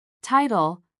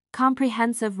Title: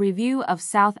 Comprehensive Review of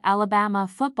South Alabama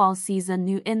Football Season,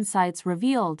 New Insights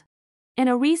Revealed. In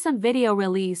a recent video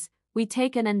release, we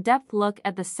take an in-depth look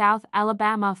at the South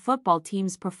Alabama football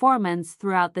team's performance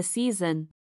throughout the season.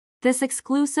 This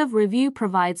exclusive review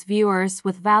provides viewers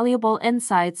with valuable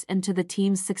insights into the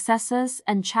team's successes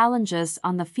and challenges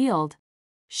on the field,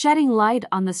 shedding light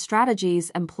on the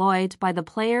strategies employed by the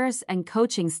players and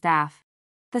coaching staff.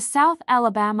 The South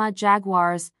Alabama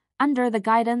Jaguars, under the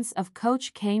guidance of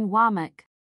Coach Kane Womack,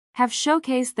 have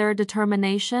showcased their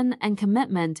determination and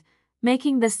commitment,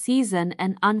 making this season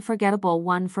an unforgettable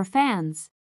one for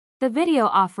fans. The video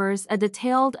offers a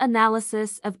detailed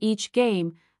analysis of each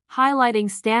game, highlighting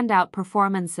standout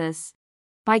performances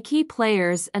by key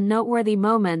players and noteworthy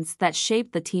moments that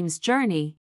shaped the team's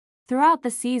journey. Throughout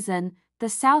the season, the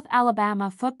South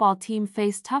Alabama football team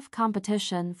faced tough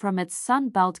competition from its Sun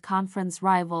Belt Conference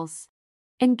rivals,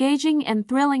 engaging in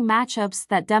thrilling matchups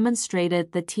that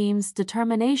demonstrated the team's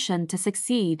determination to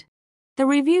succeed. The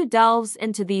review delves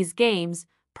into these games,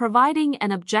 providing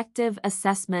an objective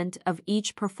assessment of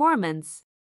each performance,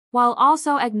 while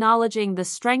also acknowledging the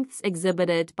strengths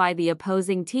exhibited by the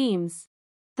opposing teams.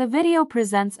 The video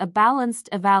presents a balanced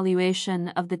evaluation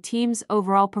of the team's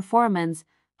overall performance,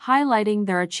 highlighting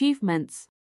their achievements,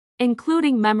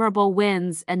 including memorable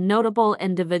wins and notable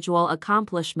individual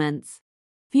accomplishments.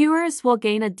 Viewers will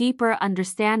gain a deeper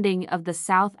understanding of the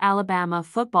South Alabama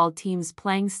football team's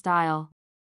playing style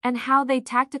and how they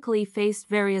tactically faced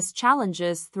various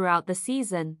challenges throughout the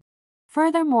season.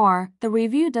 Furthermore, the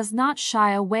review does not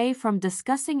shy away from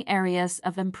discussing areas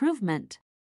of improvement,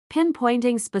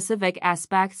 pinpointing specific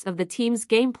aspects of the team's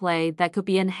gameplay that could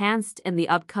be enhanced in the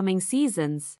upcoming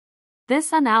seasons.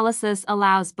 This analysis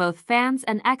allows both fans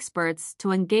and experts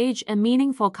to engage in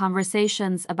meaningful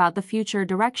conversations about the future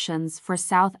directions for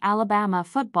South Alabama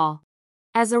football.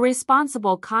 As a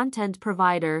responsible content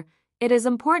provider, it is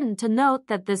important to note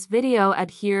that this video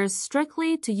adheres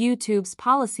strictly to YouTube's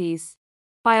policies.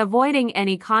 By avoiding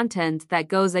any content that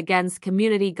goes against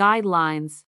community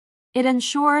guidelines, it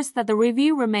ensures that the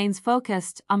review remains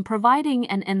focused on providing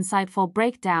an insightful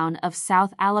breakdown of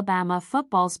South Alabama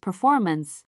football's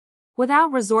performance,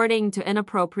 without resorting to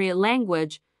inappropriate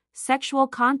language, sexual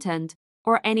content,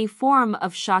 or any form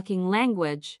of shocking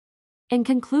language. In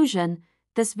conclusion,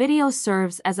 this video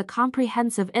serves as a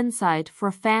comprehensive insight for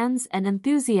fans and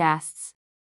enthusiasts,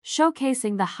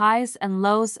 showcasing the highs and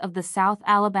lows of the South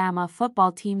Alabama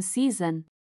football team's season.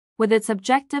 With its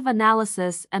objective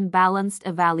analysis and balanced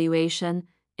evaluation,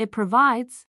 it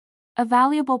provides a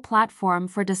valuable platform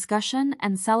for discussion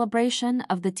and celebration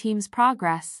of the team's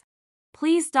progress.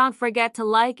 Please don't forget to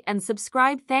like and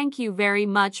subscribe. Thank you very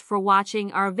much for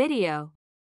watching our video.